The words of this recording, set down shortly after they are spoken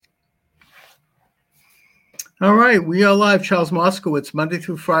All right, we are live, Charles Moskowitz, Monday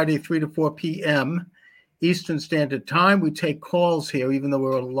through Friday, 3 to 4 p.m. Eastern Standard Time. We take calls here, even though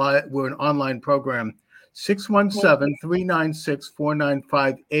we're an online program.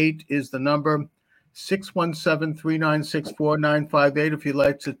 617-396-4958 is the number. 617-396-4958. If you'd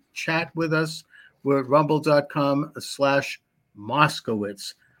like to chat with us, we're at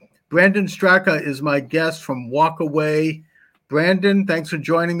rumble.com/Moskowitz. Brandon Straka is my guest from Walkaway. Brandon, thanks for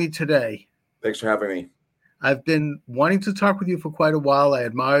joining me today. Thanks for having me. I've been wanting to talk with you for quite a while. I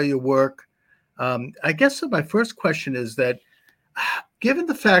admire your work. I guess my first question is that, given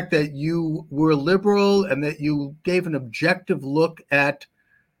the fact that you were liberal and that you gave an objective look at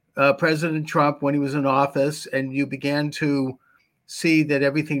President Trump when he was in office, and you began to see that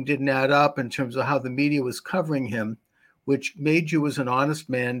everything didn't add up in terms of how the media was covering him, which made you, as an honest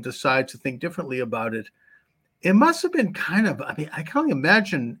man, decide to think differently about it. It must have been I can only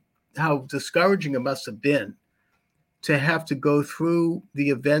imagine how discouraging it must have been to have to go through the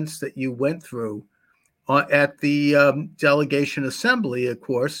events that you went through at the delegation assembly, of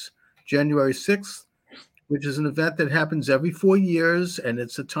course, January 6th, which is an event that happens every 4 years, and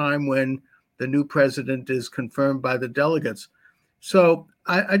it's a time when the new president is confirmed by the delegates. So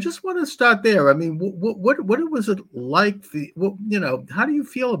I just want to start there. I mean, what was it like? How do you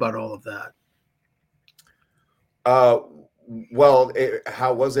feel about all of that? How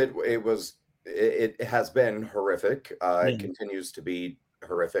was it? It has been horrific. It continues to be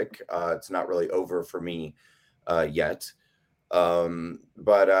horrific. It's not really over for me yet. I went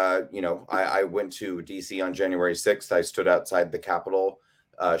to DC on January 6th. I stood outside the Capitol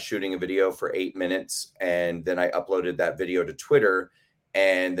shooting a video for 8 minutes, and then I uploaded that video to Twitter.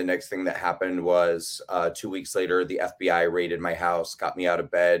 And the next thing that happened was 2 weeks later, the FBI raided my house, got me out of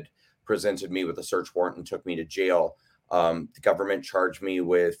bed, presented me with a search warrant, and took me to jail. The government charged me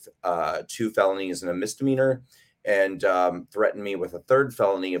with 2 felonies and a misdemeanor, and threatened me with a 3rd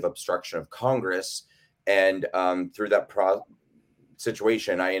felony of obstruction of Congress. And through that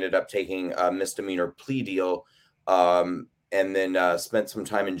situation, I ended up taking a misdemeanor plea deal, and then spent some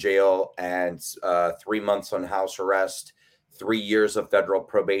time in jail and 3 months on house arrest, 3 years of federal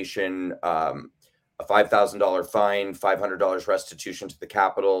probation, a $5,000 fine, $500 restitution to the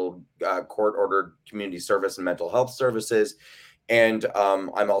Capitol, court-ordered community service and mental health services. And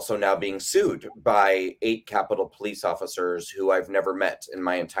I'm also now being sued by 8 Capitol police officers who I've never met in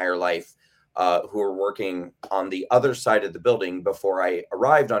my entire life, who are working on the other side of the building before I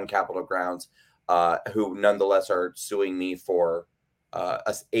arrived on Capitol grounds, who nonetheless are suing me for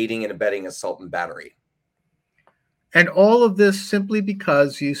aiding and abetting assault and battery. And all of this simply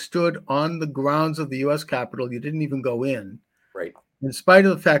because you stood on the grounds of the U.S. Capitol. You didn't even go in. Right. In spite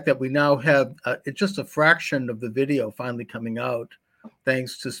of the fact that we now have just a fraction of the video finally coming out,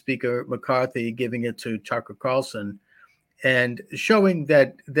 thanks to Speaker McCarthy giving it to Tucker Carlson, and showing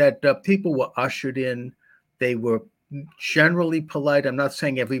that people were ushered in. They were generally polite. I'm not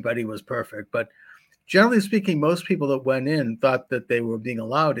saying everybody was perfect, but generally speaking, most people that went in thought that they were being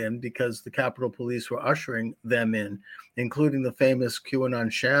allowed in because the Capitol Police were ushering them in, including the famous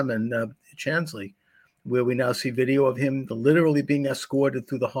QAnon shaman, Chansley, where we now see video of him literally being escorted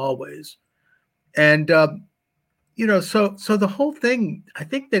through the hallways. And, so the whole thing, I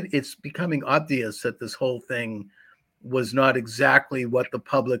think that it's becoming obvious that this whole thing was not exactly what the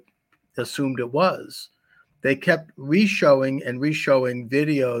public assumed it was. They kept reshowing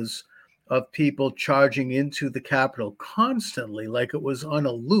videos of people charging into the Capitol constantly, like it was on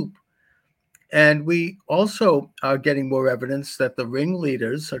a loop. And we also are getting more evidence that the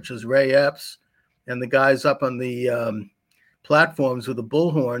ringleaders, such as Ray Epps and the guys up on the platforms with the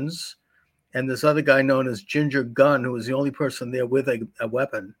bullhorns, and this other guy known as Ginger Gunn, who was the only person there with a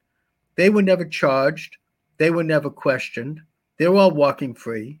weapon, they were never charged. They were never questioned. They were all walking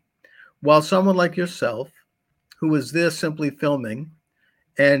free. While someone like yourself, who was there simply filming,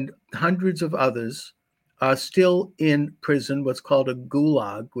 and hundreds of others are still in prison, what's called a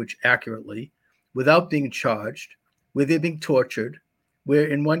gulag, which accurately, without being charged, where they're being tortured, where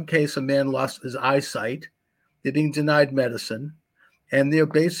in one case a man lost his eyesight, they're being denied medicine, and they're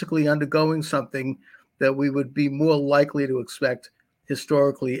basically undergoing something that we would be more likely to expect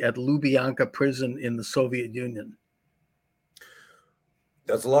historically at Lubyanka prison in the Soviet Union.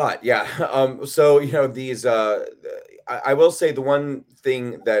 That's a lot. Yeah. These, I will say the one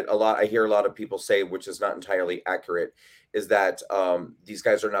thing that I hear a lot of people say, which is not entirely accurate, is that these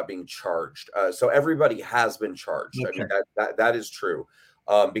guys are not being charged. So everybody has been charged. Okay. I mean, that is true,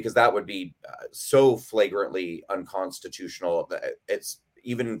 because that would be so flagrantly unconstitutional. It's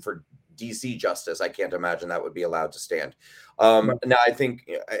even for DC justice, I can't imagine that would be allowed to stand. Now, I think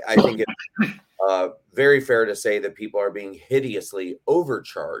very fair to say that people are being hideously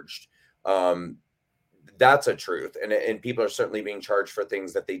overcharged. That's a truth, and people are certainly being charged for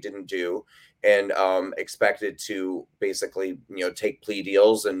things that they didn't do, and expected to basically take plea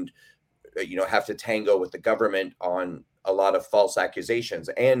deals and have to tango with the government on a lot of false accusations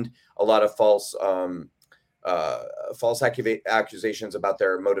and a lot of accusations about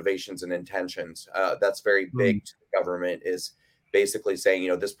their motivations and intentions. That's very big to the government, is basically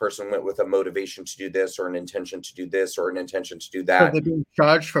saying, this person went with a motivation to do this, or an intention to do this, or an intention to do that. So they're being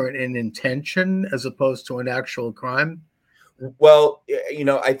charged for an intention as opposed to an actual crime? Well,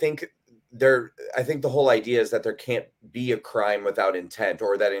 I think the whole idea is that there can't be a crime without intent,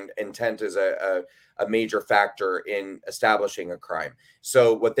 or that intent is a major factor in establishing a crime.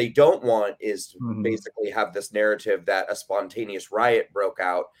 So what they don't want is basically have this narrative that a spontaneous riot broke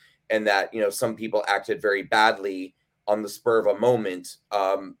out, and that some people acted very badly on the spur of a moment,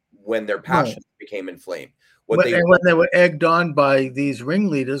 when their passions became inflamed. When they were egged on by these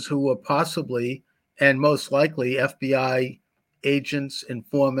ringleaders who were possibly and most likely FBI agents,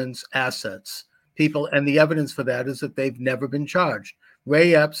 informants, assets, people, and the evidence for that is that they've never been charged.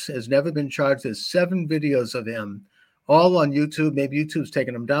 Ray Epps has never been charged. There's 7 videos of him, all on YouTube. Maybe YouTube's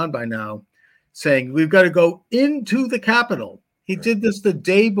taken him down by now, saying we've got to go into the Capitol. He did this the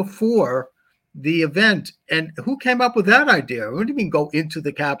day before the event, and who came up with that idea? What do you mean go into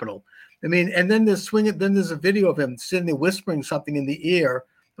the Capitol? I mean, and then there's a video of him sitting there whispering something in the ear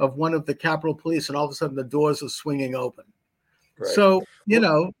of one of the Capitol Police, and all of a sudden the doors are swinging open. Right. So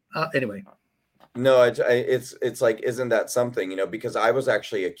anyway. No, it's like, isn't that something? Because I was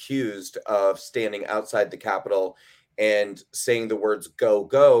actually accused of standing outside the Capitol and saying the words "go,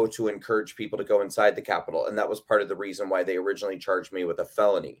 go" to encourage people to go inside the Capitol, and that was part of the reason why they originally charged me with a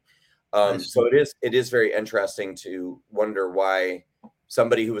felony. So it is very interesting to wonder why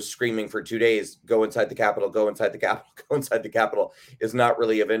somebody who was screaming for 2 days, "Go inside the Capitol, go inside the Capitol, go inside the Capitol," is not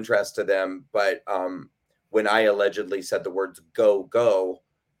really of interest to them. But when I allegedly said the words "go, go"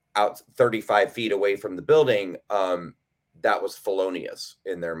 out 35 feet away from the building, that was felonious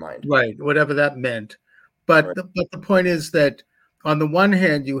in their mind. Right, whatever that meant. But right. the point is that on the one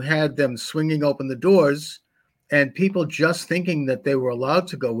hand, you had them swinging open the doors and people just thinking that they were allowed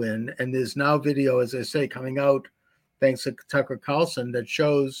to go in. And there's now video, as I say, coming out, thanks to Tucker Carlson, that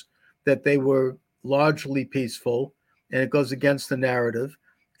shows that they were largely peaceful, and it goes against the narrative.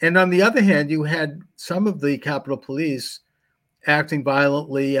 And on the other hand, you had some of the Capitol Police acting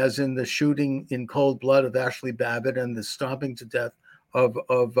violently, as in the shooting in cold blood of Ashley Babbitt and the stomping to death of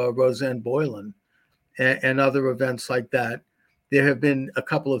Rosanne Boylan, and other events like that. There have been a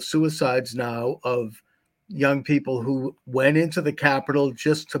couple of suicides now of young people who went into the Capitol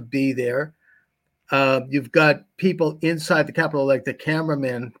just to be there. You've got people inside the Capitol, like the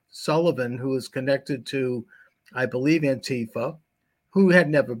cameraman Sullivan, who is connected to, I believe, Antifa, who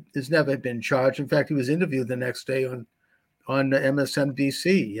has never been charged. In fact, he was interviewed the next day on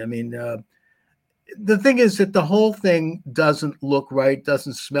MSNBC. I mean, the thing is that the whole thing doesn't look right,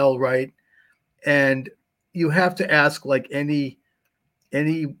 doesn't smell right, and you have to ask, like any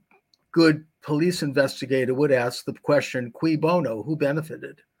good police investigator would ask the question, cui bono, who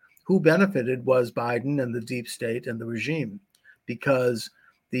benefited? Who benefited was Biden and the deep state and the regime, because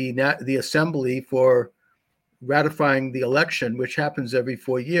the assembly for ratifying the election, which happens every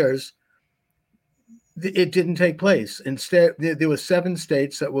 4 years, it didn't take place. Instead, there were 7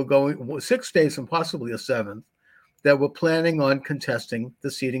 states that were going, 6 states and possibly a 7th, that were planning on contesting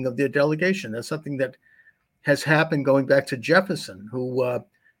the seating of their delegation. That's something that has happened going back to Jefferson, who,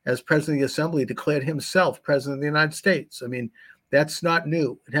 as president of the assembly, declared himself president of the United States. I mean, that's not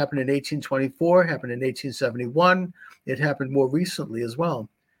new. It happened in 1824, happened in 1871. It happened more recently as well.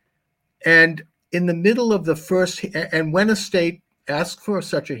 And in the middle of the first, and when a state asks for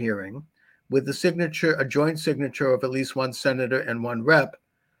such a hearing, with the signature, a joint signature of at least one senator and one rep,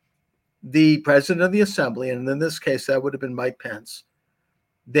 the president of the assembly, and in this case, that would have been Mike Pence,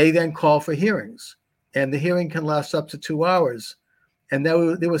 they then call for hearings. And the hearing can last up to 2 hours. And there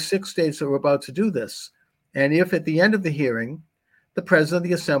were 6 states that were about to do this. And if at the end of the hearing, the president of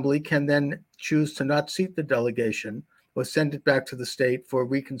the assembly can then choose to not seat the delegation or send it back to the state for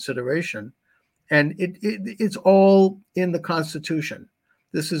reconsideration. And it's all in the Constitution.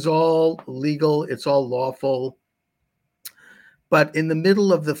 This is all legal. It's all lawful. But in the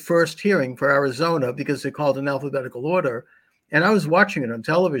middle of the first hearing for Arizona, because they called in alphabetical order, and I was watching it on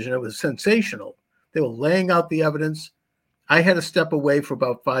television, it was sensational. They were laying out the evidence. I had to step away for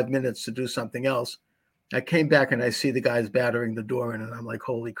about 5 minutes to do something else. I came back and I see the guys battering the door in, and I'm like,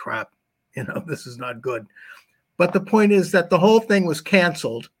 holy crap, this is not good. But the point is that the whole thing was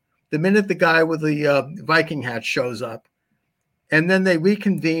canceled the minute the guy with the Viking hat shows up, and then they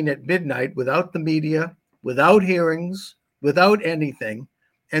reconvene at midnight without the media, without hearings, without anything,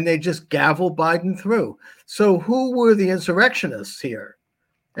 and they just gavel Biden through. So who were the insurrectionists here?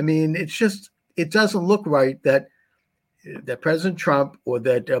 I mean, it doesn't look right that President Trump or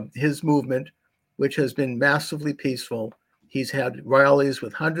that his movement, which has been massively peaceful, he's had rallies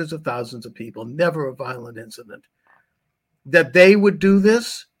with hundreds of thousands of people, never a violent incident, that they would do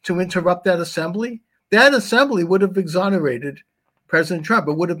this to interrupt that assembly. That assembly would have exonerated President Trump.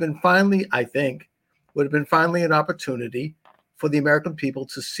 It would have been finally, I think, an opportunity for the American people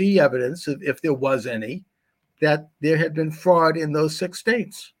to see evidence, if there was any, that there had been fraud in those 6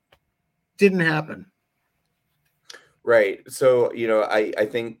 states. Didn't happen. Right. So, I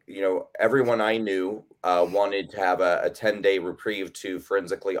think, everyone I knew wanted to have a 10-day reprieve to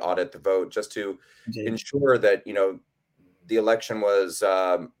forensically audit the vote, just to ensure that, the election was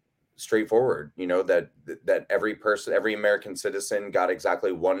straightforward, that every American citizen got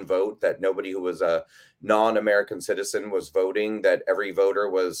exactly one vote, that nobody who was a non-American citizen was voting, that every voter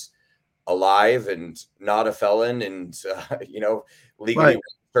was alive and not a felon and, legally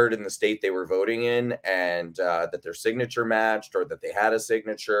registered in the state they were voting in, and that their signature matched or that they had a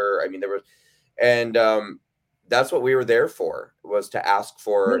signature. I mean, that's what we were there for, was to ask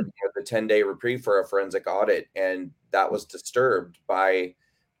for the 10-day reprieve for a forensic audit. And that was disturbed by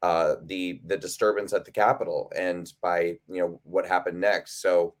the disturbance at the Capitol and by, what happened next.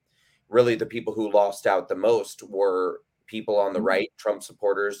 So really the people who lost out the most were people on the right, Trump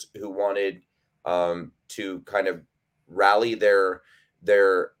supporters, who wanted to kind of rally their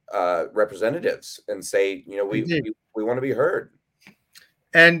representatives and say, we want to be heard.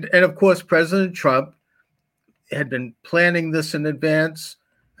 And of course, President Trump had been planning this in advance.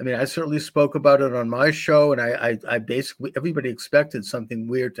 I mean, I certainly spoke about it on my show, and I basically, everybody expected something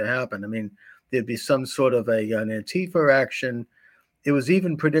weird to happen. I mean, there'd be some sort of an Antifa action. It was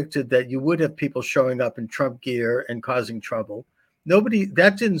even predicted that you would have people showing up in Trump gear and causing trouble.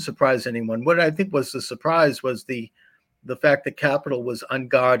 That didn't surprise anyone. What I think was the surprise was the fact that Capitol was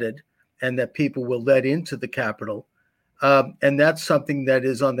unguarded and that people were let into the Capitol. And that's something that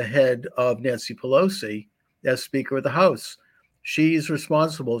is on the head of Nancy Pelosi as Speaker of the House. She was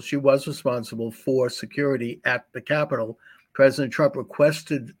responsible for security at the Capitol. President Trump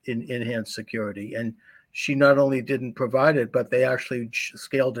requested enhanced security, and she not only didn't provide it, but they actually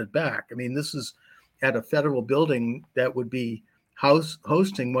scaled it back. I mean, this is at a federal building that would be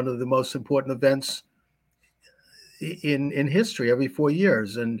hosting one of the most important events in history every 4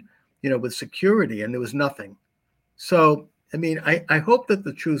 years, and with security, and there was nothing. So I mean, I hope that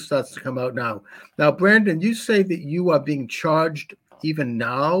the truth starts to come out now. Now, Brandon, you say that you are being charged even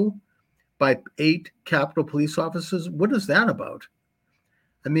now by 8 Capitol police officers. What is that about?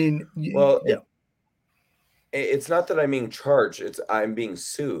 I mean, it's not that I'm being charged; it's I'm being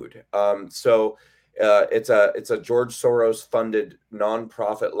sued. So it's a George Soros funded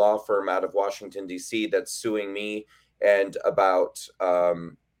nonprofit law firm out of Washington, D.C. that's suing me and about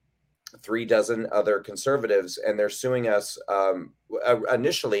 3 dozen other conservatives, and they're suing us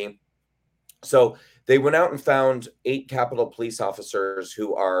initially. So they went out and found 8 Capitol police officers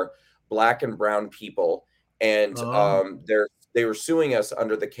who are Black and brown people, and they were suing us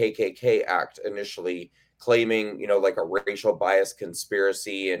under the KKK Act initially, claiming like a racial bias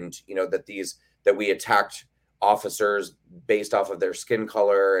conspiracy, and that we attacked officers based off of their skin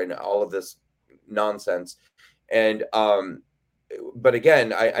color and all of this nonsense. And but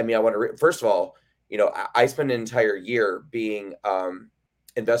again, I mean, I want to first of all, I spent an entire year being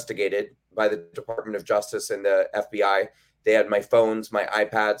investigated by the Department of Justice and the FBI. They had my phones, my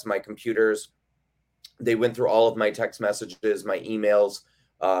iPads, my computers. They went through all of my text messages, my emails,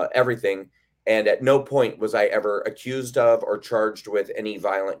 everything. And at no point was I ever accused of or charged with any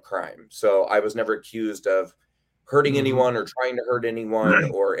violent crime. So I was never accused of hurting anyone or trying to hurt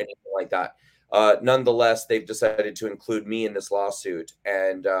anyone or anything like that. Nonetheless, they've decided to include me in this lawsuit.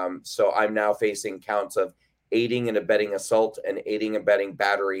 And so I'm now facing counts of aiding and abetting assault and aiding and abetting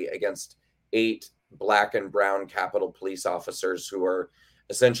battery against 8 Black and brown Capitol police officers who are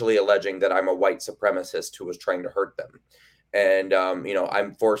essentially alleging that I'm a white supremacist who was trying to hurt them. And,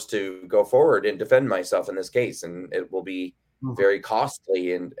 I'm forced to go forward and defend myself in this case. And it will be very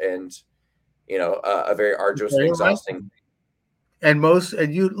costly and a very arduous and exhausting. And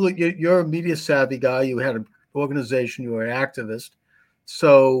you're a media savvy guy. You had an organization. You were an activist,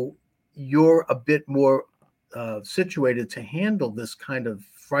 so you're a bit more situated to handle this kind of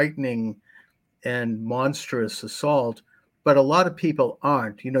frightening and monstrous assault. But a lot of people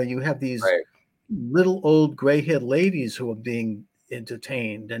aren't. You have these little old gray-haired ladies who are being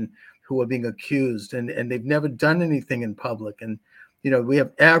entertained and who are being accused, and they've never done anything in public. And we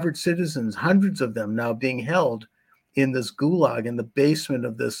have average citizens, hundreds of them now being held in this gulag in the basement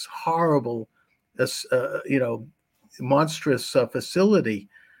of this horrible, monstrous facility.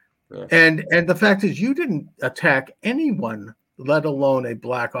 Yeah. And the fact is, you didn't attack anyone, let alone a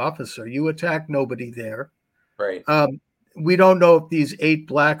black officer. You attacked nobody there. Right. We don't know if these 8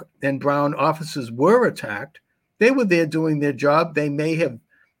 black and brown officers were attacked. They were there doing their job. They may have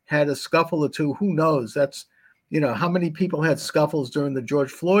had a scuffle or two. Who knows? That's, how many people had scuffles during the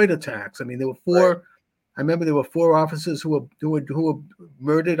George Floyd attacks? I mean, there were 4. Right. I remember there were 4 officers who were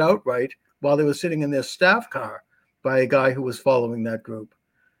murdered outright while they were sitting in their staff car by a guy who was following that group.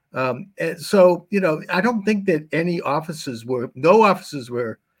 And so, I don't think that no officers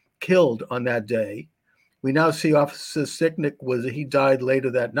were killed on that day. We now see Officer Sicknick he died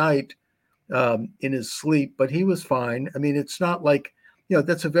later that night in his sleep, but he was fine. I mean, it's not like,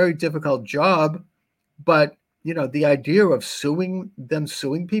 that's a very difficult job, but, the idea of suing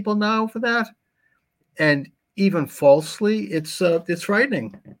people now for that, and even falsely, it's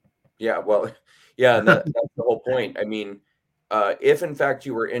frightening. Yeah, well, yeah, and that's the whole point. I mean, if in fact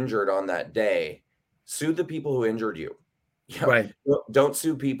you were injured on that day, sue the people who injured you. Right. Don't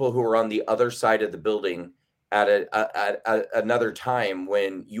sue people who are on the other side of the building at another time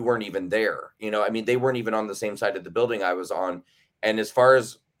when you weren't even there. I mean, they weren't even on the same side of the building I was on. And as far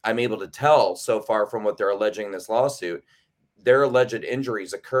as I'm able to tell so far from what they're alleging in this lawsuit, their alleged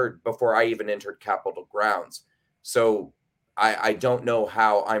injuries occurred before I even entered Capitol grounds. So I don't know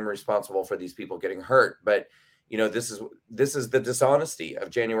how I'm responsible for these people getting hurt, but this is the dishonesty of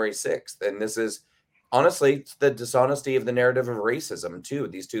January 6th. And this is honestly, it's the dishonesty of the narrative of racism too.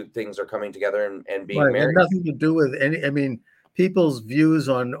 These two things are coming together and being right. married. And nothing to do with people's views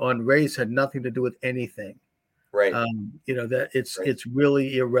on race had nothing to do with anything. Right. That it's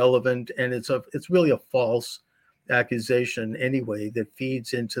really irrelevant, and it's really a false accusation anyway that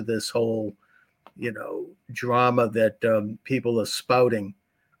feeds into this whole, drama that people are spouting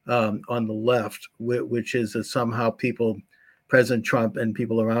on the left, which is that somehow President Trump and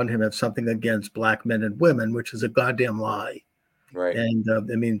people around him have something against black men and women, which is a goddamn lie. Right.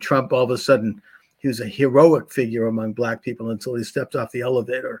 And Trump, all of a sudden, he was a heroic figure among black people until he stepped off the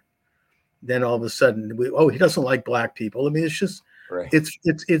elevator. Then all of a sudden, he doesn't like black people. I mean, it's just, right.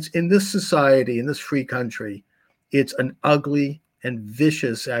 It's in this society, in this free country, it's an ugly and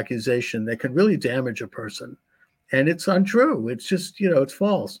vicious accusation that can really damage a person. And it's untrue. It's just, it's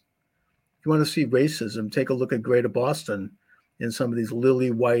false. If you want to see racism, take a look at Greater Boston in some of these lily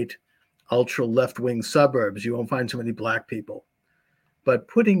white, ultra left-wing suburbs. You won't find too many black people. But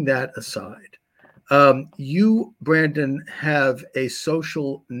putting that aside, you, Brandon, have a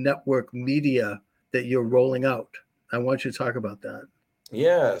social network media that you're rolling out. I want you to talk about that.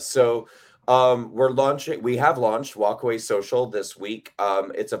 Yeah. So we have launched Walkaway Social this week.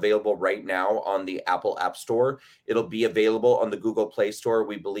 It's available right now on the Apple App Store. It'll be available on the Google Play Store,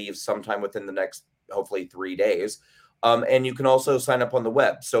 we believe, sometime within the next, hopefully, 3 days. And you can also sign up on the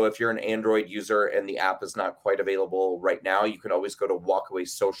web. So if you're an Android user and the app is not quite available right now, you can always go to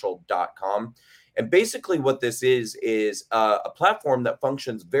walkawaysocial.com. And basically what this is a platform that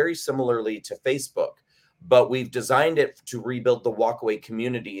functions very similarly to Facebook, but we've designed it to rebuild the walkaway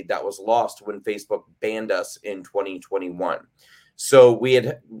community that was lost when Facebook banned us in 2021. So we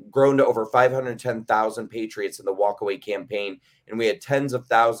had grown to over 510,000 patriots in the walkaway campaign, and we had tens of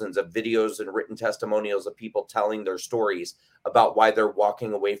thousands of videos and written testimonials of people telling their stories about why they're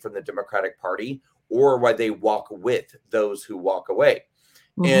walking away from the Democratic Party or why they walk with those who walk away.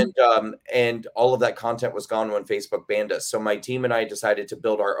 Mm-hmm. And all of that content was gone when Facebook banned us. So my team and I decided to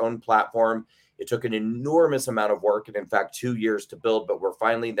build our own platform. It took an enormous amount of work and, in fact, 2 years to build, but we're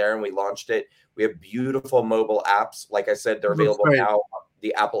finally there and we launched it. We have beautiful mobile apps. Like I said, they're available now on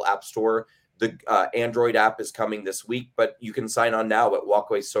the Apple App Store. The Android app is coming this week, but you can sign on now at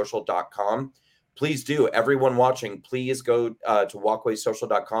walkawaysocial.com. Please do. Everyone watching, please go to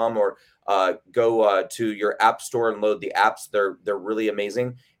walkawaysocial.com or go to your app store and load the apps. They're really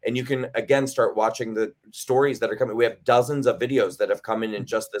amazing. And you can, again, start watching the stories that are coming. We have dozens of videos that have come in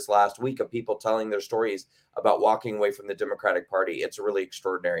just this last week of people telling their stories about walking away from the Democratic Party. It's really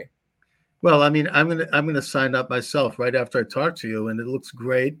extraordinary. Well, I'm gonna sign up myself right after I talk to you, and it looks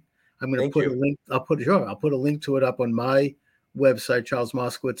great. I'm gonna put a link. I'll put a link to it up on my website,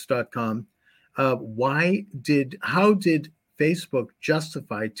 charlesmoskowitz.com. How did Facebook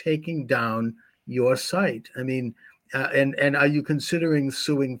justify taking down your site? I mean, and are you considering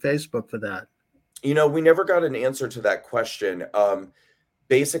suing Facebook for that? We never got an answer to that question.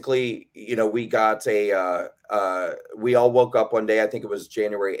 basically, we got we all woke up one day, I think it was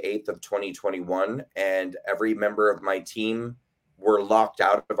January 8th of 2021, and every member of my team were locked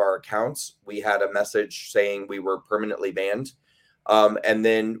out of our accounts. We had a message saying we were permanently banned. And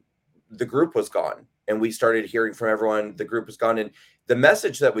then the group was gone, and we started hearing from everyone the group was gone. And the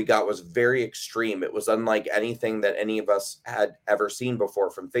message that we got was very extreme. It was unlike anything that any of us had ever seen before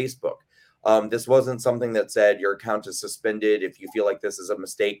from Facebook. This wasn't something that said your account is suspended. If you feel like this is a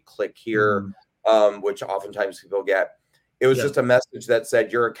mistake, click here, which oftentimes people get. It was just a message that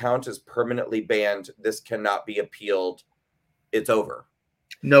said your account is permanently banned. This cannot be appealed. It's over.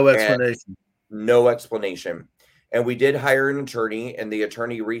 No explanation. No explanation. And we did hire an attorney, and the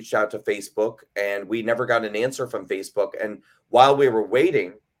attorney reached out to Facebook, and we never got an answer from Facebook. And while we were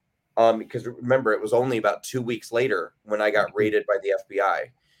waiting, because remember, it was only about 2 weeks later when I got raided by the FBI.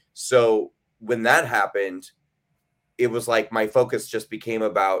 So when that happened, it was like my focus just became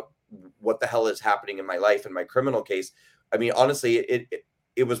about what the hell is happening in my life and my criminal case. I mean, honestly,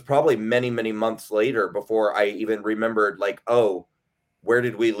 it was probably many, many months later before I even remembered, like, oh, where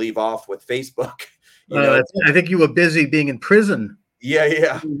did we leave off with Facebook? I think you were busy being in prison.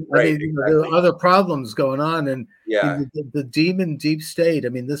 Yeah. Right. Exactly. There are other problems going on, and yeah, the demon deep state. I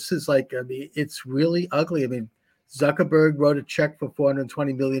mean, this is like, I mean, it's really ugly. I mean, Zuckerberg wrote a check for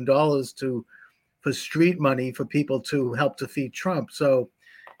 $420 million for street money for people to help defeat Trump. So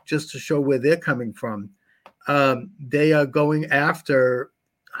just to show where they're coming from, they are going after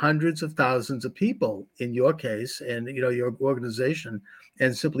hundreds of thousands of people in your case and your organization,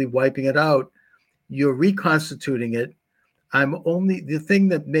 and simply wiping it out. You're reconstituting it. The thing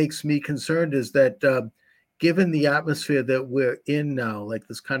that makes me concerned is that given the atmosphere that we're in now, like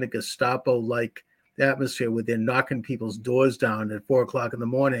this kind of Gestapo-like atmosphere where they're knocking people's doors down at 4:00 in the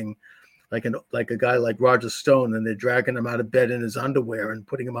morning, like a guy like Roger Stone, and they're dragging him out of bed in his underwear and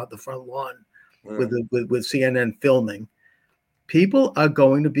putting him out the front lawn with CNN filming. People are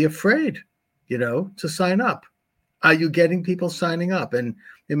going to be afraid, to sign up. Are you getting people signing up? And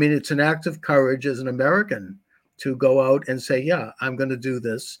I mean, it's an act of courage as an American to go out and say, yeah, I'm going to do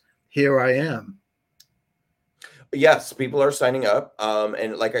this. Here I am. Yes, people are signing up.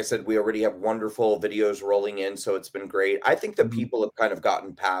 And like I said, we already have wonderful videos rolling in. So it's been great. I think that people have kind of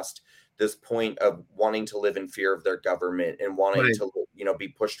gotten past this point of wanting to live in fear of their government and wanting to, be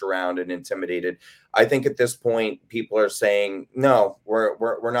pushed around and intimidated. I think at this point, people are saying, no,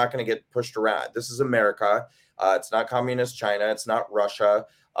 we're not going to get pushed around. This is America. It's not communist China. It's not Russia.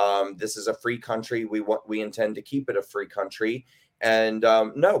 This is a free country. We intend to keep it a free country. And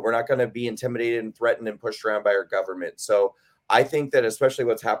no, we're not going to be intimidated and threatened and pushed around by our government. So I think that especially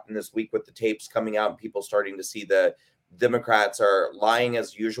what's happened this week with the tapes coming out and people starting to see the Democrats are lying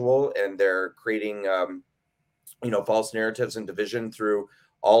as usual, and they're creating, false narratives and division through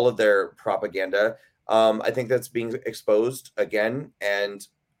all of their propaganda. I think that's being exposed again. And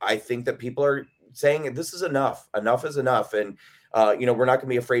I think that people are saying this is enough. Enough is enough. And we're not going to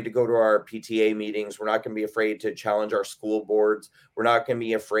be afraid to go to our PTA meetings. We're not going to be afraid to challenge our school boards. We're not going to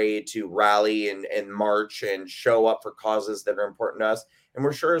be afraid to rally and march and show up for causes that are important to us. And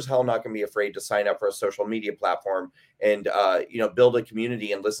we're sure as hell not going to be afraid to sign up for a social media platform and, build a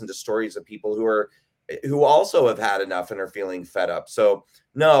community and listen to stories of people who also have had enough and are feeling fed up. So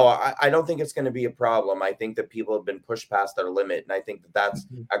no, I don't think it's going to be a problem. I think that people have been pushed past their limit. And I think that that's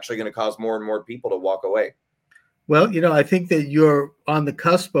actually going to cause more and more people to walk away. Well, I think that you're on the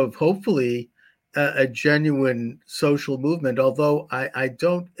cusp of hopefully a genuine social movement, although I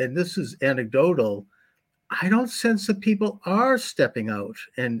don't, and this is anecdotal, I don't sense that people are stepping out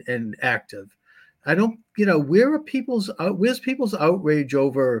and active. I don't, where's people's outrage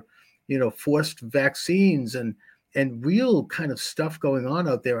over, forced vaccines and real kind of stuff going on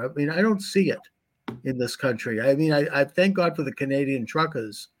out there? I mean, I don't see it in this country. I mean, I thank God for the Canadian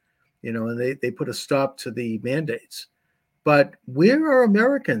truckers, and they put a stop to the mandates. But where are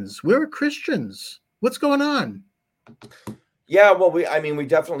Americans? Where are Christians? What's going on? Yeah, well, we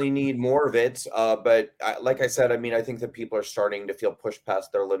definitely need more of it. But like I said, I think that people are starting to feel pushed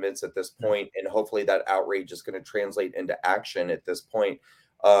past their limits at this point, and hopefully that outrage is going to translate into action at this point.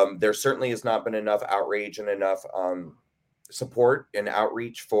 There certainly has not been enough outrage and enough support and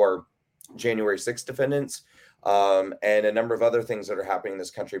outreach for January 6th defendants and a number of other things that are happening in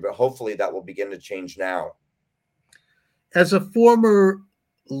this country. But hopefully that will begin to change now. As a former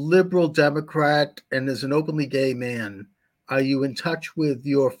liberal Democrat and as an openly gay man, are you in touch with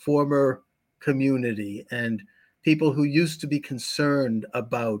your former community and people who used to be concerned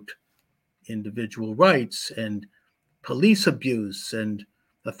about individual rights and police abuse and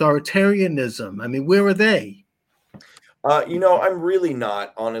authoritarianism? I mean, where are they? I'm really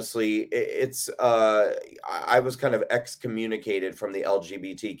not, honestly. I was kind of excommunicated from the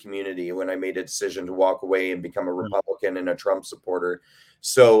LGBT community when I made a decision to walk away and become a Republican and a Trump supporter.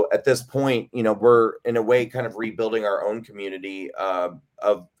 So at this point, we're in a way kind of rebuilding our own community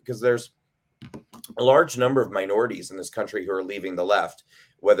because there's a large number of minorities in this country who are leaving the left,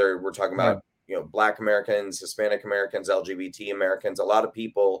 whether we're talking about, Black Americans, Hispanic Americans, LGBT Americans. A lot of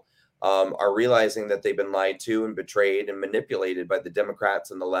people are realizing that they've been lied to and betrayed and manipulated by the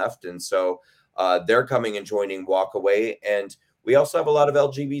Democrats and the left. And so they're coming and joining Walk Away. And we also have a lot of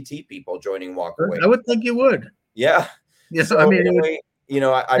LGBT people joining Walk Away. I would think you would. Yeah. Yeah. So, I mean,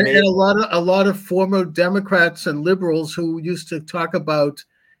 I made a lot of former Democrats and liberals who used to talk about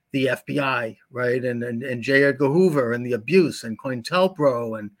the FBI, right? And J. Edgar Hoover and the abuse and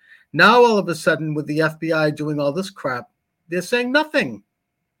COINTELPRO. And now all of a sudden with the FBI doing all this crap, they're saying nothing.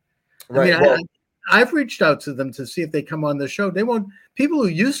 Right. I mean, I've reached out to them to see if they come on the show. They won't. People who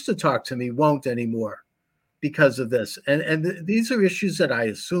used to talk to me won't anymore because of this. And these are issues that I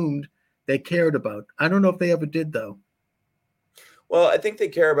assumed they cared about. I don't know if they ever did, though. Well, I think they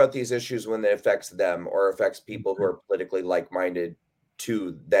care about these issues when it affects them or affects people who are politically like-minded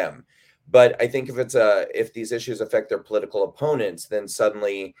to them. But I think if these issues affect their political opponents, then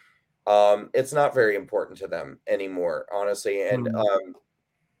suddenly it's not very important to them anymore, honestly. And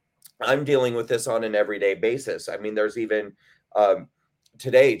I'm dealing with this on an everyday basis. I mean, there's even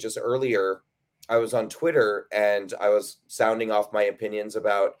today, just earlier, I was on Twitter and I was sounding off my opinions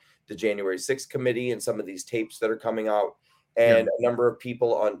about the January 6th committee and some of these tapes that are coming out. And a number of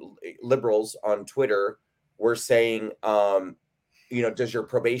people liberals on Twitter were saying, does your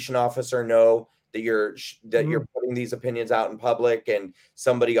probation officer know that you're putting these opinions out in public, and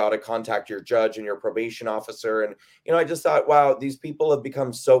somebody ought to contact your judge and your probation officer? And, I just thought, wow, these people have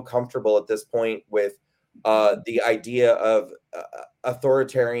become so comfortable at this point with the idea of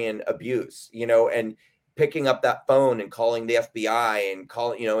authoritarian abuse, and picking up that phone and calling the FBI and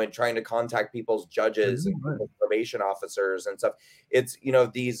and trying to contact people's judges and people's probation officers and stuff. It's,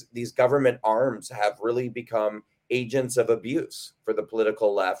 these government arms have really become agents of abuse for the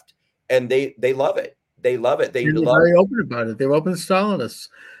political left, and they love it. They love it. They're very open about it. They're open Stalinists.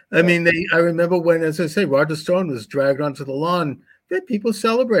 I mean, I remember when, as I say, Roger Stone was dragged onto the lawn. There are people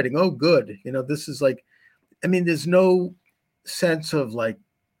celebrating. Oh, good. This is like, I mean, there's no sense of like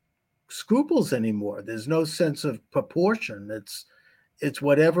scruples anymore. There's no sense of proportion. It's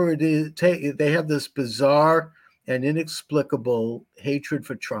whatever it is. They have this bizarre and inexplicable hatred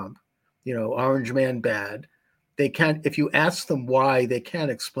for Trump. Orange man bad. They can't. If you ask them why, they can't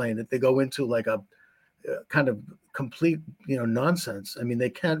explain it. They go into like a kind of complete, nonsense. I mean, they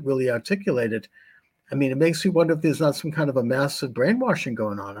can't really articulate it. I mean, it makes you wonder if there's not some kind of a massive brainwashing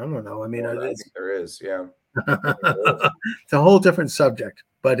going on. I don't know. I mean, I think there is. Yeah. It's a whole different subject.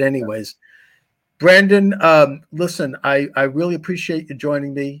 But anyways, Brandon, listen, I really appreciate you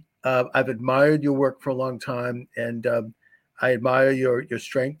joining me. I've admired your work for a long time, and I admire your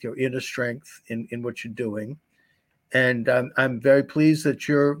strength, your inner strength in what you're doing. And I'm very pleased that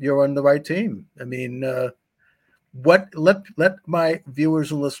you're on the right team. I mean, let my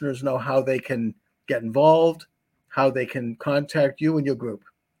viewers and listeners know how they can get involved, how they can contact you and your group.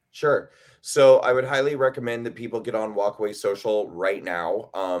 Sure. So I would highly recommend that people get on Walkaway Social right now.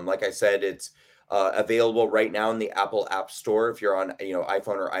 Like I said, it's available right now in the Apple App Store. If you're on, iPhone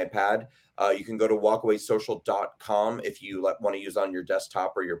or iPad, you can go to walkawaysocial.com if you want to use on your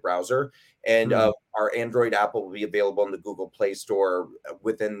desktop or your browser. And our Android app will be available in the Google Play Store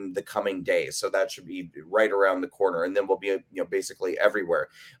within the coming days. So that should be right around the corner. And then we'll be, basically everywhere.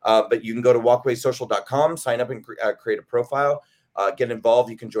 But you can go to walkawaysocial.com, sign up and create a profile. Get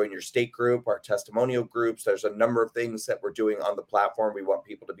involved. You can join your state group, our testimonial groups. There's a number of things that we're doing on the platform we want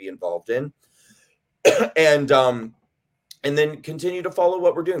people to be involved in. And then continue to follow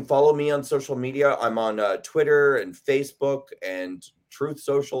what we're doing. Follow me on social media. I'm on Twitter and Facebook and Truth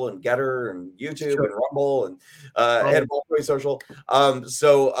Social and Getter and YouTube and Rumble and Walkaway Social.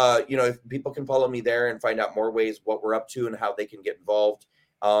 If people can follow me there and find out more ways what we're up to and how they can get involved.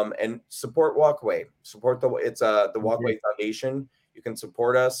 And support Walkaway. Support the Walkaway Foundation. You can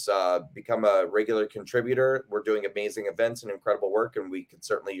support us, become a regular contributor. We're doing amazing events and incredible work, and we could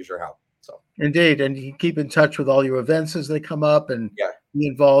certainly use your help. So indeed, and you keep in touch with all your events as they come up and be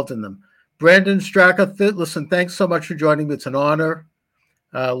involved in them. Brandon Straka, listen, thanks so much for joining me. It's an honor.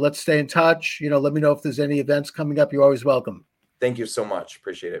 Let's stay in touch. Let me know if there's any events coming up. You're always welcome. Thank you so much.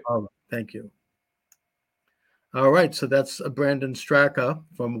 Appreciate it. Oh, thank you. All right, so that's Brandon Straka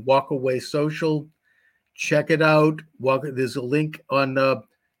from Walkaway Social. Check it out. There's a link on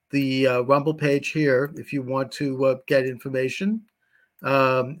the Rumble page here if you want to get information.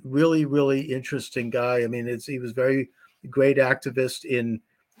 Really, really interesting guy. I mean, he was very great activist in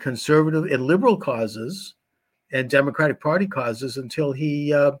conservative and liberal causes and Democratic Party causes until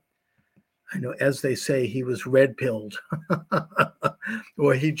he, I know, as they say, he was red pilled,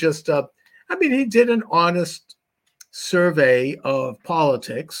 or he just, I mean, he did an honest survey of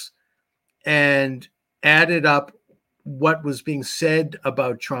politics and added up what was being said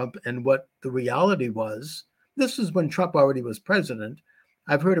about Trump and what the reality was. This is when Trump already was president.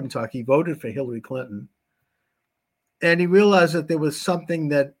 I've heard him talk. He voted for Hillary Clinton. And he realized that there was something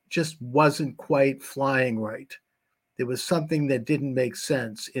that just wasn't quite flying right. There was something that didn't make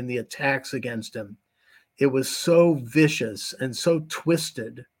sense in the attacks against him. It was so vicious and so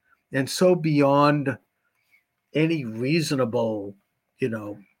twisted and so beyond any reasonable,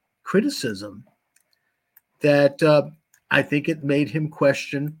 criticism that I think it made him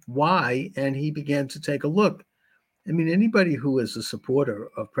question why, and he began to take a look. I mean, anybody who is a supporter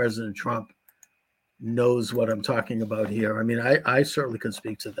of President Trump knows what I'm talking about here. I mean, I certainly could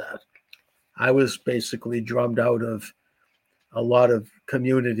speak to that. I was basically drummed out of a lot of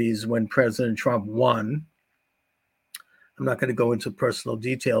communities when President Trump won. I'm not going to go into personal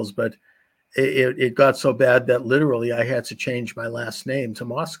details, but it got so bad that literally I had to change my last name to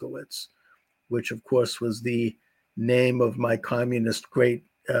Moskowitz, which of course was the name of my communist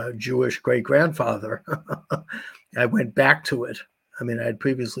Jewish great-grandfather. I went back to it. I mean, I had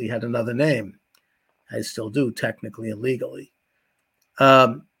previously had another name. I still do, technically and legally,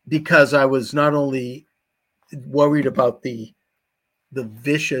 because I was not only worried about the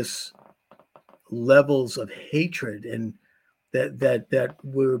vicious levels of hatred and that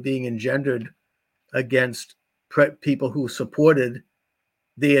were being engendered against people who supported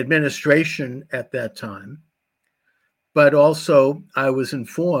the administration at that time, but also I was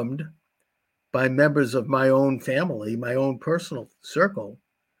informed by members of my own family, my own personal circle,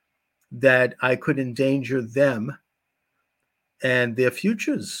 that I could endanger them and their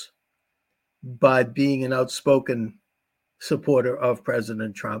futures by being an outspoken supporter of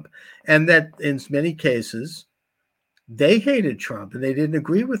President Trump, and that in many cases they hated Trump and they didn't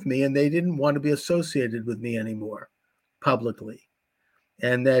agree with me and they didn't want to be associated with me anymore publicly.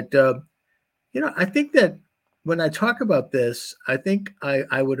 And that I think that when I talk about this, I think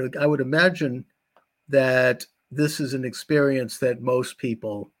I would imagine that this is an experience that most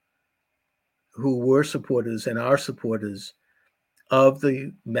people who were supporters and are supporters of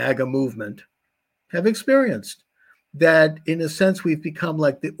the MAGA movement have experienced. That in a sense we've become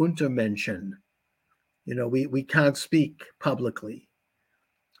like the Untermenschen. We can't speak publicly.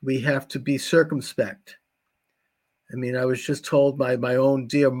 We have to be circumspect. I mean, I was just told by my own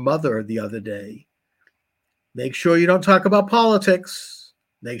dear mother the other day, make sure you don't talk about politics.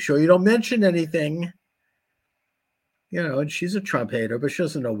 Make sure you don't mention anything. And she's a Trump hater, but she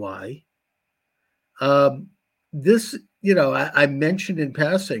doesn't know why. This, I mentioned in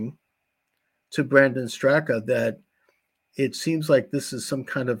passing to Brandon Straka that it seems like this is some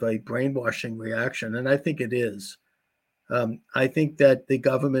kind of a brainwashing reaction, and I think it is. I think that the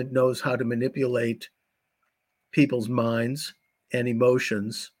government knows how to manipulate people's minds and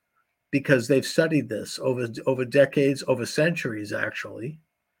emotions because they've studied this over decades, over centuries, actually,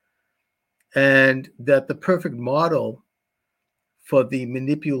 and that the perfect model for the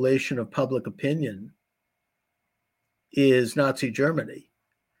manipulation of public opinion is Nazi Germany.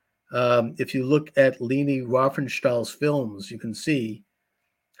 If you look at Leni Riefenstahl's films, you can see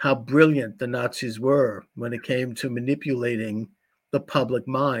how brilliant the Nazis were when it came to manipulating the public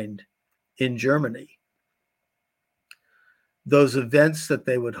mind in Germany. Those events that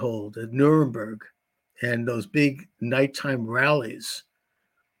they would hold at Nuremberg and those big nighttime rallies,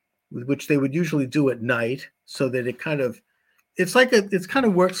 which they would usually do at night, so that it kind of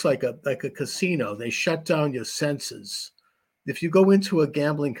works like a casino. They shut down your senses. If you go into a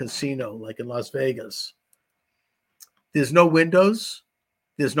gambling casino, like in Las Vegas, there's no windows,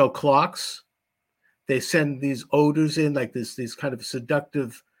 there's no clocks. They send these odors in, like these kind of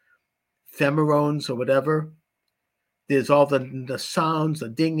seductive pheromones or whatever. There's all the sounds, the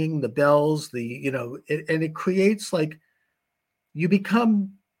dinging, the bells, and it creates like you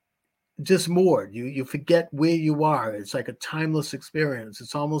become just moored. You forget where you are. It's like a timeless experience.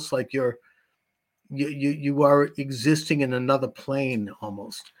 It's almost like you are existing in another plane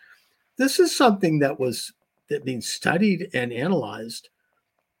almost. This is something that being studied and analyzed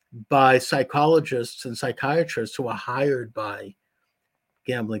by psychologists and psychiatrists who are hired by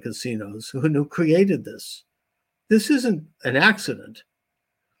gambling casinos who created this. This isn't an accident.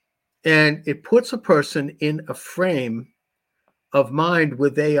 And it puts a person in a frame of mind where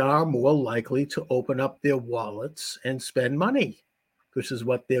they are more likely to open up their wallets and spend money, which is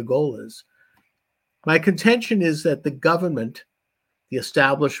what their goal is. My contention is that the government, the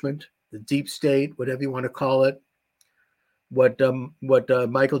establishment, the deep state, whatever you want to call it, what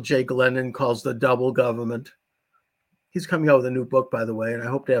Michael J. Glennon calls the double government. He's coming out with a new book, by the way, and I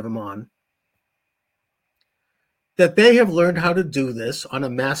hope to have him on. That they have learned how to do this on a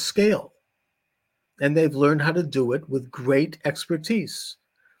mass scale. And they've learned how to do it with great expertise.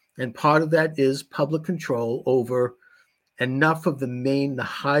 And part of that is public control over enough of the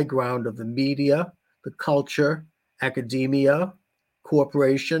high ground of the media, the culture, academia,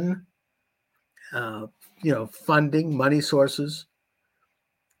 corporation, funding, money sources,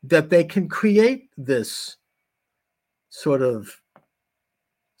 that they can create this sort of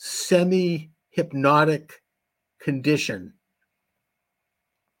semi-hypnotic condition.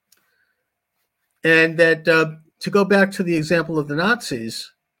 And that, to go back to the example of the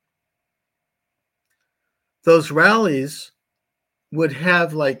Nazis, those rallies would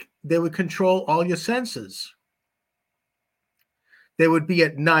have they would control all your senses. They would be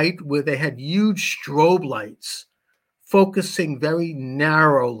at night where they had huge strobe lights focusing very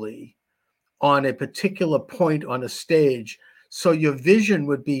narrowly on a particular point on a stage. So your vision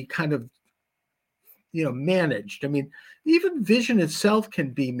would be kind of, managed. I mean, even vision itself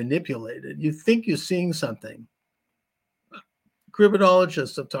can be manipulated. You think you're seeing something.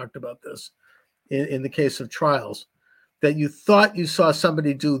 Criminologists have talked about this in the case of trials, that you thought you saw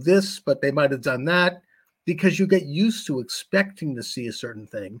somebody do this, but they might have done that, because you get used to expecting to see a certain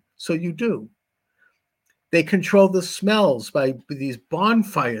thing. So you do. They control the smells by these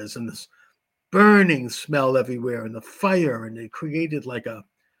bonfires and this burning smell everywhere and the fire, and they created like a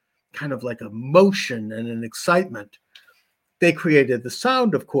kind of like a motion and an excitement. They created the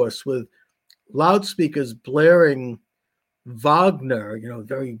sound, of course, with loudspeakers blaring Wagner,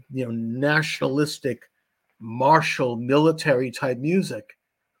 very, nationalistic, martial, military type music.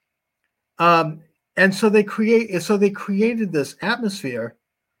 And so they created this atmosphere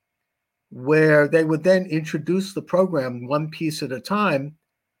where they would then introduce the program one piece at a time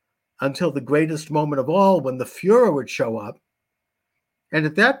until the greatest moment of all, when the Fuhrer would show up. And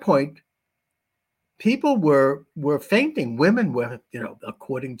at that point, people were fainting. Women were,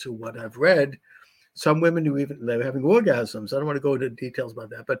 according to what I've read, some women who they were having orgasms. I don't want to go into details about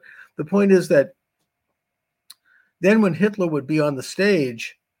that. But the point is that then when Hitler would be on the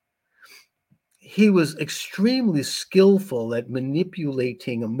stage, he was extremely skillful at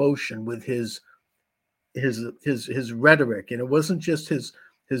manipulating emotion with his rhetoric. And it wasn't just his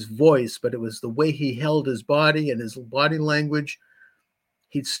voice, but it was the way he held his body and his body language.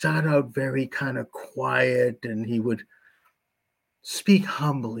 He'd start out very kind of quiet, and he would speak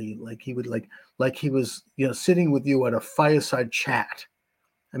humbly, like he was, sitting with you at a fireside chat.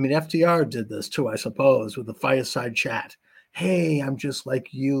 I mean, FDR did this too, I suppose, with the fireside chat. Hey, I'm just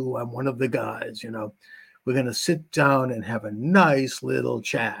like you. I'm one of the guys, we're going to sit down and have a nice little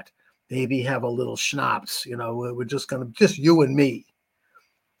chat. Maybe have a little schnapps, we're just you and me.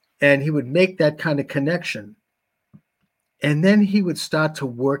 And he would make that kind of connection. And then he would start to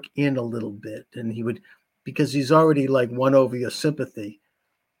work in a little bit, and because he's already won over your sympathy.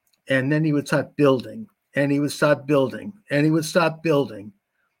 And then he would start building, and he would start building, and he would start building,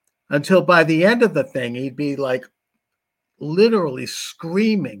 until by the end of the thing, he'd be literally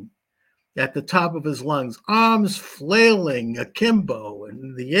screaming at the top of his lungs, arms flailing akimbo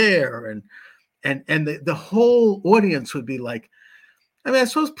in the air. And the whole audience would be I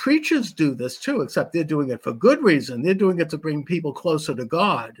suppose preachers do this too, except they're doing it for good reason. They're doing it to bring people closer to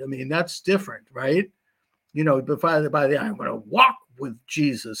God. I mean, that's different, right? By the I'm going to walk with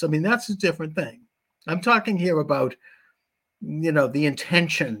Jesus. I mean, that's a different thing. I'm talking here about, the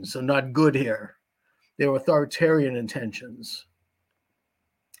intentions are not good here. They're authoritarian intentions.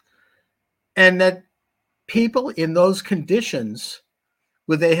 And that people in those conditions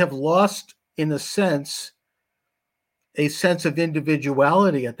where they have lost, in a sense of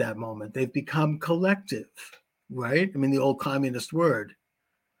individuality at that moment, they've become collective, right? I mean, the old communist word,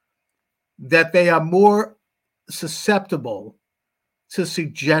 that they are more susceptible to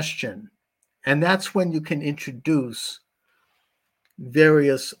suggestion. And that's when you can introduce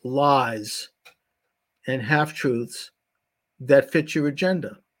various lies and half-truths that fit your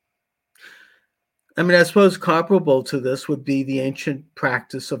agenda. I mean, I suppose comparable to this would be the ancient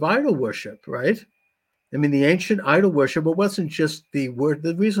practice of idol worship, right? I mean, the ancient idol worship, it wasn't just the word.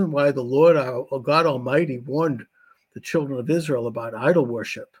 The reason why the Lord, our God Almighty, warned the children of Israel about idol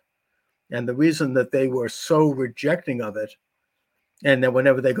worship, and the reason that they were so rejecting of it, and that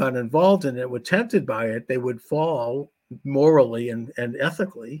whenever they got involved in it, were tempted by it, they would fall morally and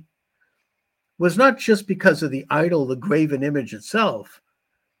ethically, was not just because of the idol, the graven image itself,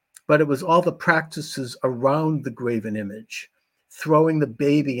 but it was all the practices around the graven image, throwing the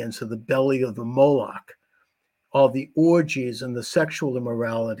baby into the belly of the Moloch, all the orgies and the sexual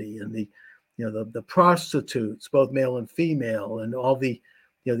immorality and the prostitutes, both male and female, and all the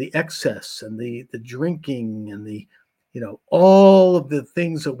the excess and the drinking and the all of the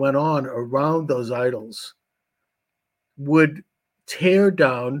things that went on around those idols would tear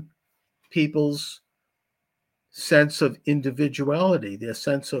down people's sense of individuality, their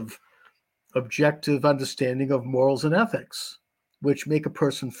sense of objective understanding of morals and ethics, which make a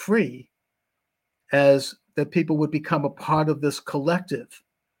person free, as that people would become a part of this collective.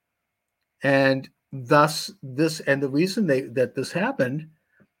 And thus the reason that this happened,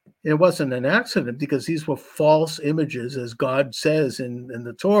 it wasn't an accident, because these were false images, as God says in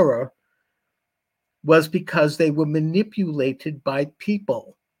the Torah, was because they were manipulated by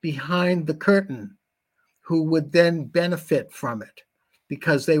people behind the curtain who would then benefit from it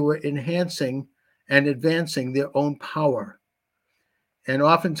because they were enhancing and advancing their own power. And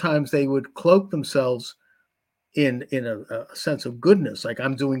oftentimes they would cloak themselves in a sense of goodness, like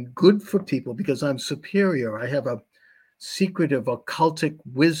I'm doing good for people because I'm superior. I have a secretive occultic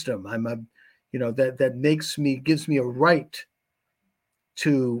wisdom. I'm a, that gives me a right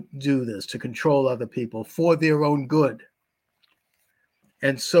to do this, to control other people for their own good.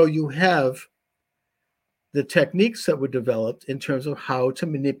 And so you have the techniques that were developed in terms of how to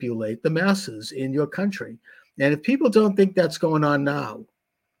manipulate the masses in your country. And if people don't think that's going on now,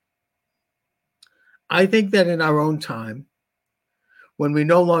 I think that in our own time, when we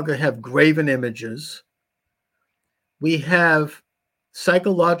no longer have graven images, we have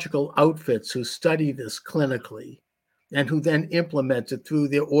psychological outfits who study this clinically and who then implement it through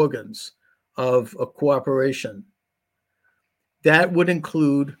their organs of cooperation. That would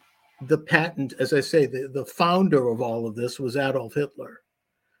include the patent, as I say, the founder of all of this was Adolf Hitler.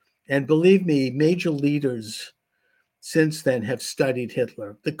 And believe me, major leaders since then have studied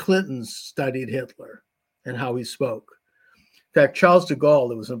Hitler. The Clintons studied Hitler and how he spoke. In fact, Charles de Gaulle,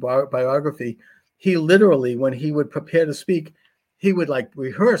 there was a biography, he literally, when he would prepare to speak, he would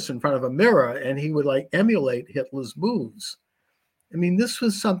rehearse in front of a mirror and he would emulate Hitler's moves. I mean, this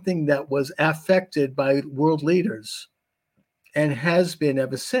was something that was affected by world leaders and has been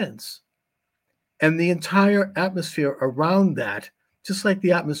ever since. And the entire atmosphere around that, just like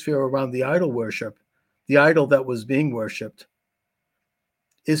the atmosphere around the idol worship, the idol that was being worshipped,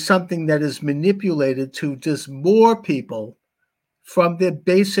 is something that is manipulated to just more people from their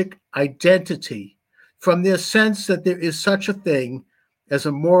basic identity, from their sense that there is such a thing as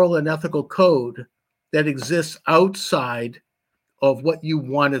a moral and ethical code that exists outside of what you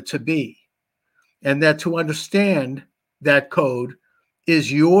want it to be. And that to understand that code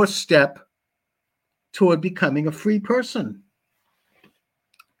is your step toward becoming a free person.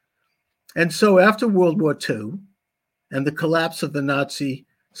 And so after World War II and the collapse of the Nazi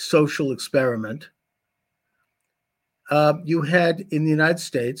social experiment, you had in the United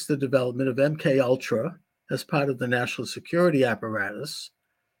States the development of MK Ultra as part of the national security apparatus,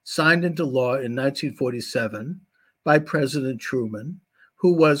 signed into law in 1947 by President Truman,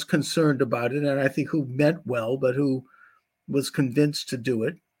 who was concerned about it, and I think who meant well, but who was convinced to do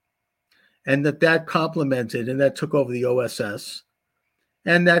it, and that complemented, and that took over the OSS,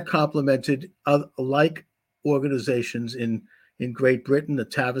 and that complemented like organizations in Great Britain, the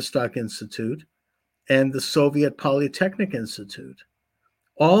Tavistock Institute, and the Soviet Polytechnic Institute.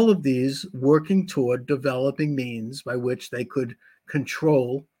 All of these working toward developing means by which they could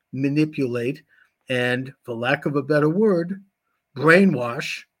control, manipulate, and, for lack of a better word,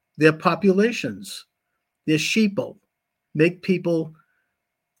 brainwash their populations, their sheeple, make people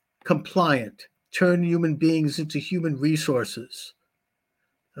compliant, turn human beings into human resources.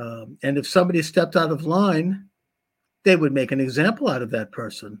 And if somebody stepped out of line, they would make an example out of that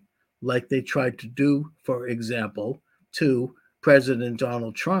person, like they tried to do, for example, to President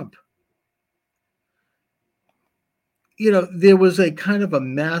Donald Trump. There was a kind of a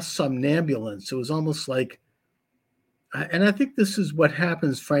mass somnambulance. It was almost like, and I think this is what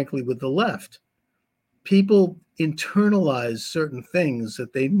happens, frankly, with the left. People internalize certain things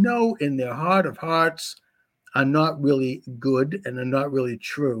that they know in their heart of hearts are not really good and are not really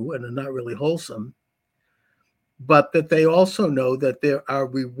true and are not really wholesome, but that they also know that there are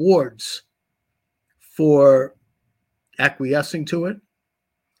rewards for acquiescing to it,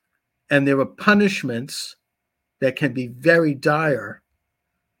 and there are punishments that can be very dire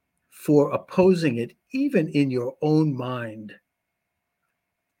for opposing it, even in your own mind.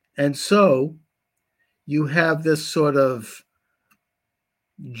 And so you have this sort of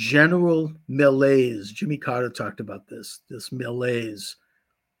general malaise. Jimmy Carter talked about this malaise,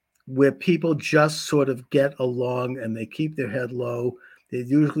 where people just sort of get along and they keep their head low. It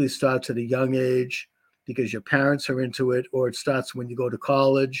usually starts at a young age because your parents are into it, or it starts when you go to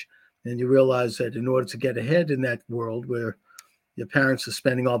college and you realize that in order to get ahead in that world where your parents are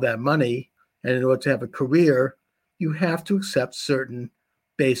spending all that money, and in order to have a career, you have to accept certain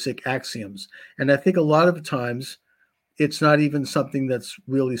basic axioms. And I think a lot of times it's not even something that's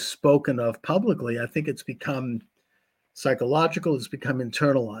really spoken of publicly. I think it's become psychological, it's become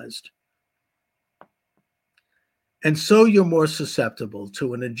internalized. And so you're more susceptible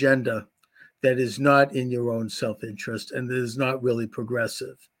to an agenda that is not in your own self-interest and that is not really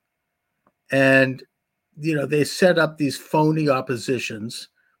progressive. And, they set up these phony oppositions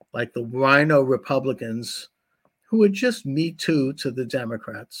like the Rhino Republicans, who are just Me Too to the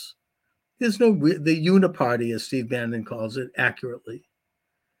Democrats. There's the uniparty, as Steve Bannon calls it, accurately.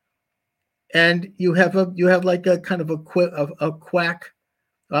 And you have like a kind of a quack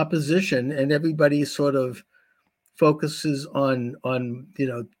opposition, and everybody sort of focuses on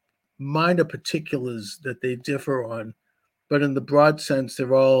minor particulars that they differ on, but in the broad sense,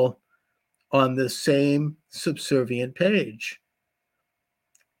 they're all on the same subservient page.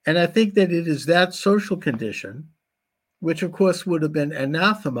 And I think that it is that social condition, which of course would have been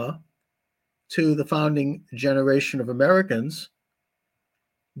anathema to the founding generation of Americans,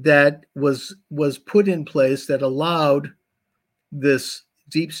 that was put in place that allowed this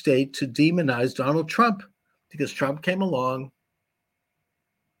deep state to demonize Donald Trump, because Trump came along.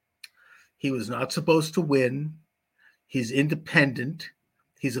 He was not supposed to win. He's independent.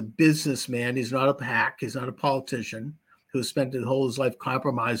 He's a businessman. He's not a hack. He's not a politician who spent his whole life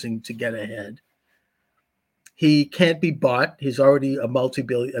compromising to get ahead. He can't be bought. He's already a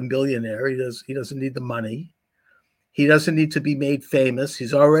billionaire. He doesn't need the money. He doesn't need to be made famous.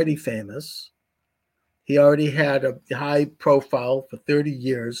 He's already famous. He already had a high profile for 30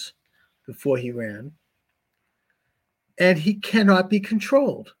 years before he ran. And he cannot be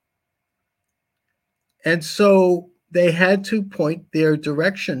controlled. And so they had to point their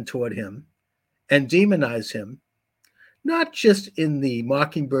direction toward him and demonize him, not just in the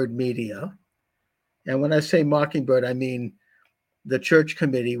Mockingbird media. And when I say Mockingbird, I mean the church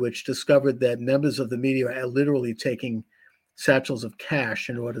committee, which discovered that members of the media are literally taking satchels of cash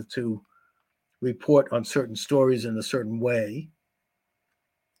in order to report on certain stories in a certain way.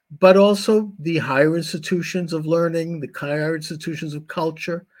 But also the higher institutions of learning, the higher institutions of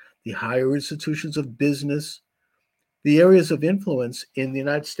culture, the higher institutions of business, the areas of influence in the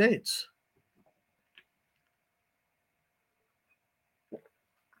United States.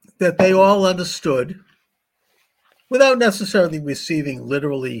 That they all understood, without necessarily receiving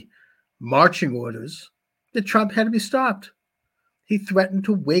literally marching orders, that Trump had to be stopped. He threatened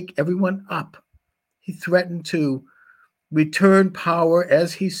to wake everyone up. He threatened to return power,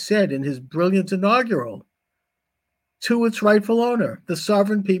 as he said in his brilliant inaugural, to its rightful owner, the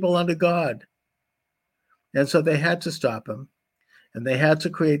sovereign people under God. And so they had to stop him, and they had to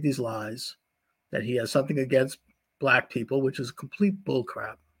create these lies that he has something against Black people, which is complete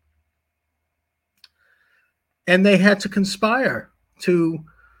bullcrap. And they had to conspire to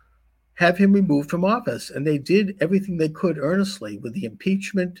have him removed from office. And they did everything they could earnestly, with the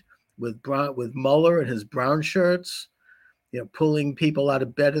impeachment, with Mueller and his brown shirts, pulling people out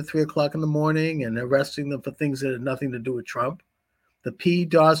of bed at 3:00 in the morning and arresting them for things that had nothing to do with Trump. The P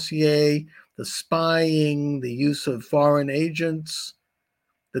dossier, the spying, the use of foreign agents,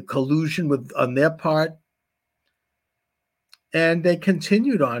 the collusion on their part. And they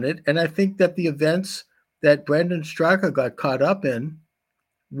continued on it. And I think that the events that Brandon Straka got caught up in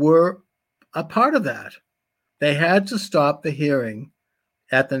were a part of that. They had to stop the hearing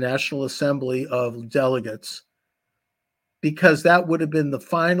at the National Assembly of Delegates, because that would have been the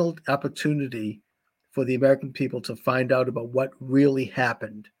final opportunity for the American people to find out about what really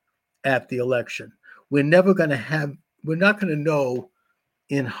happened at the election. We're not going to know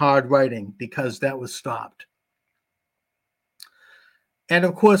in hard writing, because that was stopped. And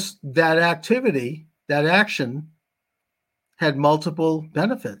of course, that action had multiple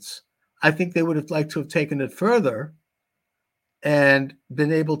benefits. I think they would have liked to have taken it further and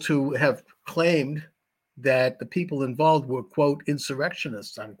been able to have claimed that the people involved were, quote,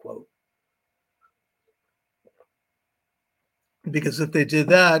 insurrectionists, unquote. Because if they did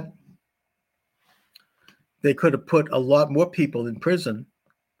that, they could have put a lot more people in prison,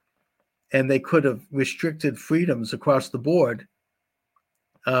 and they could have restricted freedoms across the board.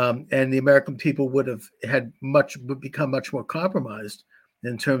 And the American people would become much more compromised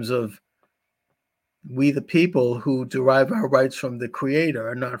in terms of We, the people who derive our rights from the Creator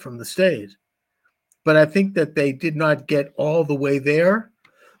and not from the state. But I think that they did not get all the way there,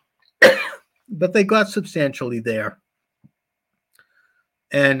 but they got substantially there.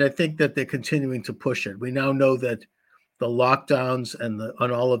 And I think that they're continuing to push it. We now know that the lockdowns and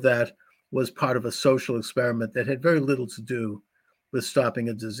all of that was part of a social experiment that had very little to do with stopping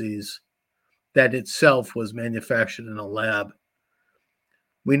a disease that itself was manufactured in a lab.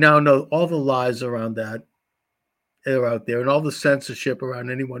 We now know all the lies around that are out there and all the censorship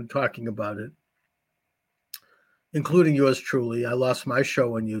around anyone talking about it, including yours truly. I lost my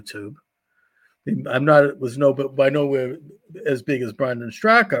show on YouTube. By nowhere as big as Brandon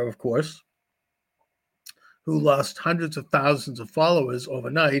Straka, of course, who lost hundreds of thousands of followers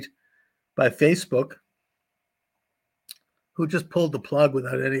overnight by Facebook, who just pulled the plug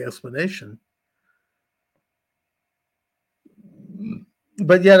without any explanation.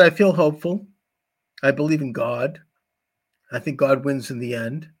 But yet I feel hopeful. I believe in God. I think God wins in the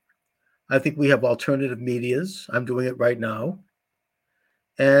end. I think we have alternative medias. I'm doing it right now.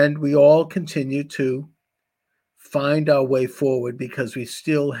 And we all continue to find our way forward because we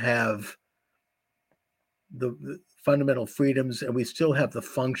still have the fundamental freedoms and we still have the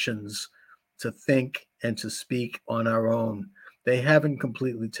functions to think and to speak on our own. They haven't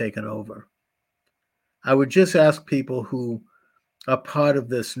completely taken over. I would just ask people who are part of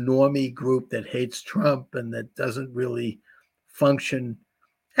this normie group that hates Trump and that doesn't really function,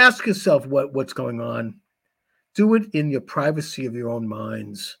 ask yourself what's going on. Do it in your privacy of your own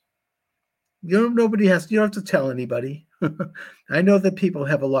minds. You don't have to tell anybody. I know that people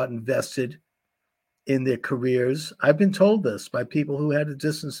have a lot invested in their careers. I've been told this by people who had to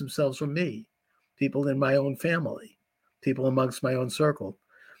distance themselves from me, people in my own family, people amongst my own circle.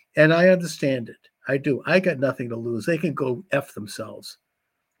 And I understand it. I do. I got nothing to lose. They can go F themselves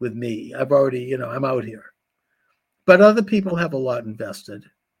with me. I've already, I'm out here. But other people have a lot invested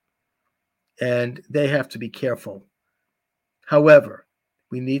and they have to be careful. However,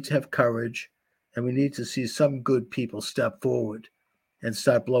 we need to have courage and we need to see some good people step forward and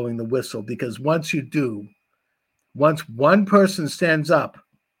start blowing the whistle, because once you do, once one person stands up,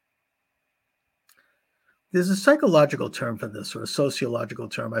 there's a psychological term for this, or a sociological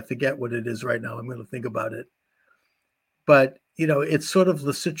term. I forget what it is right now. I'm going to think about it. But, it's sort of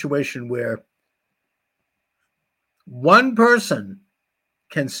the situation where one person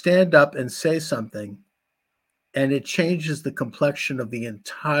can stand up and say something, and it changes the complexion of the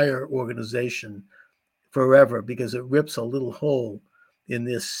entire organization forever, because it rips a little hole in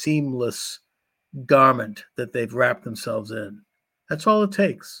this seamless garment that they've wrapped themselves in. That's all it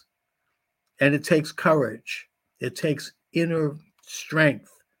takes. And it takes courage. It takes inner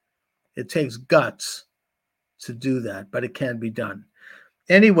strength. It takes guts to do that, but it can be done.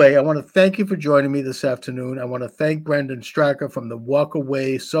 Anyway, I want to thank you for joining me this afternoon. I want to thank Brandon Straka from the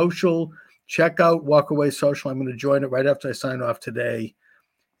Walkaway Social. Check out Walkaway Social. I'm going to join it right after I sign off today.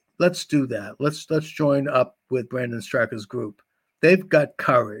 Let's do that. Let's join up with Brandon Straka's group. They've got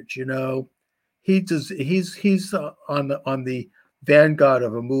courage, He's on the vanguard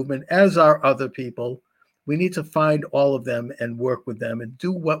of a movement, as are other people. We need to find all of them and work with them and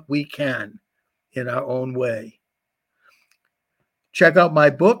do what we can in our own way. Check out my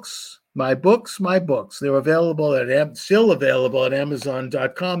books. They're still available at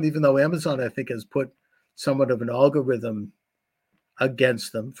Amazon.com, even though Amazon, I think, has put somewhat of an algorithm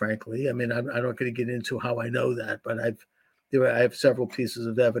against them, frankly. I mean, I'm not going to get into how I know that, but I have several pieces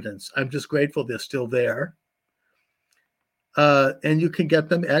of evidence. I'm just grateful they're still there. And you can get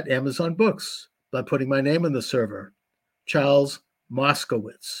them at Amazon Books by putting my name in the server, Charles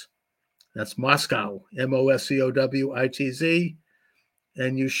Moskowitz. That's Moscow, Moscowitz,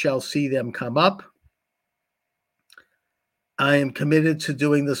 and you shall see them come up. I am committed to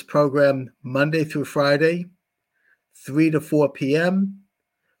doing this program Monday through Friday, 3 to 4 p.m.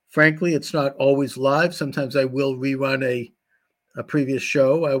 Frankly, it's not always live. Sometimes I will rerun a previous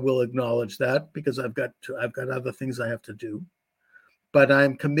show. I will acknowledge that because I've got other things I have to do. But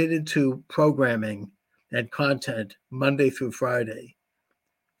I'm committed to programming and content Monday through Friday,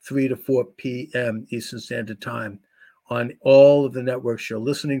 3 to 4 p.m. Eastern Standard Time on all of the networks you're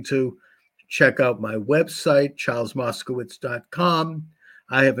listening to. Check out my website, charlesmoskowitz.com.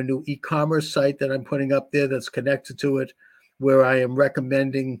 I have a new e-commerce site that I'm putting up there that's connected to it, where I am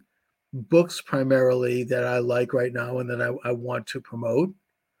recommending books primarily that I like right now and that I want to promote.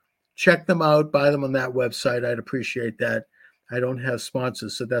 Check them out, buy them on that website. I'd appreciate that. I don't have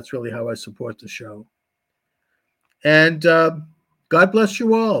sponsors, so that's really how I support the show. And God bless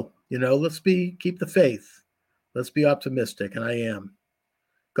you all. Let's keep the faith. Let's be optimistic, and I am.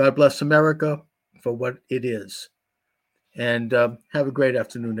 God bless America. for what it is. And have a great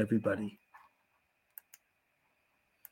afternoon, everybody.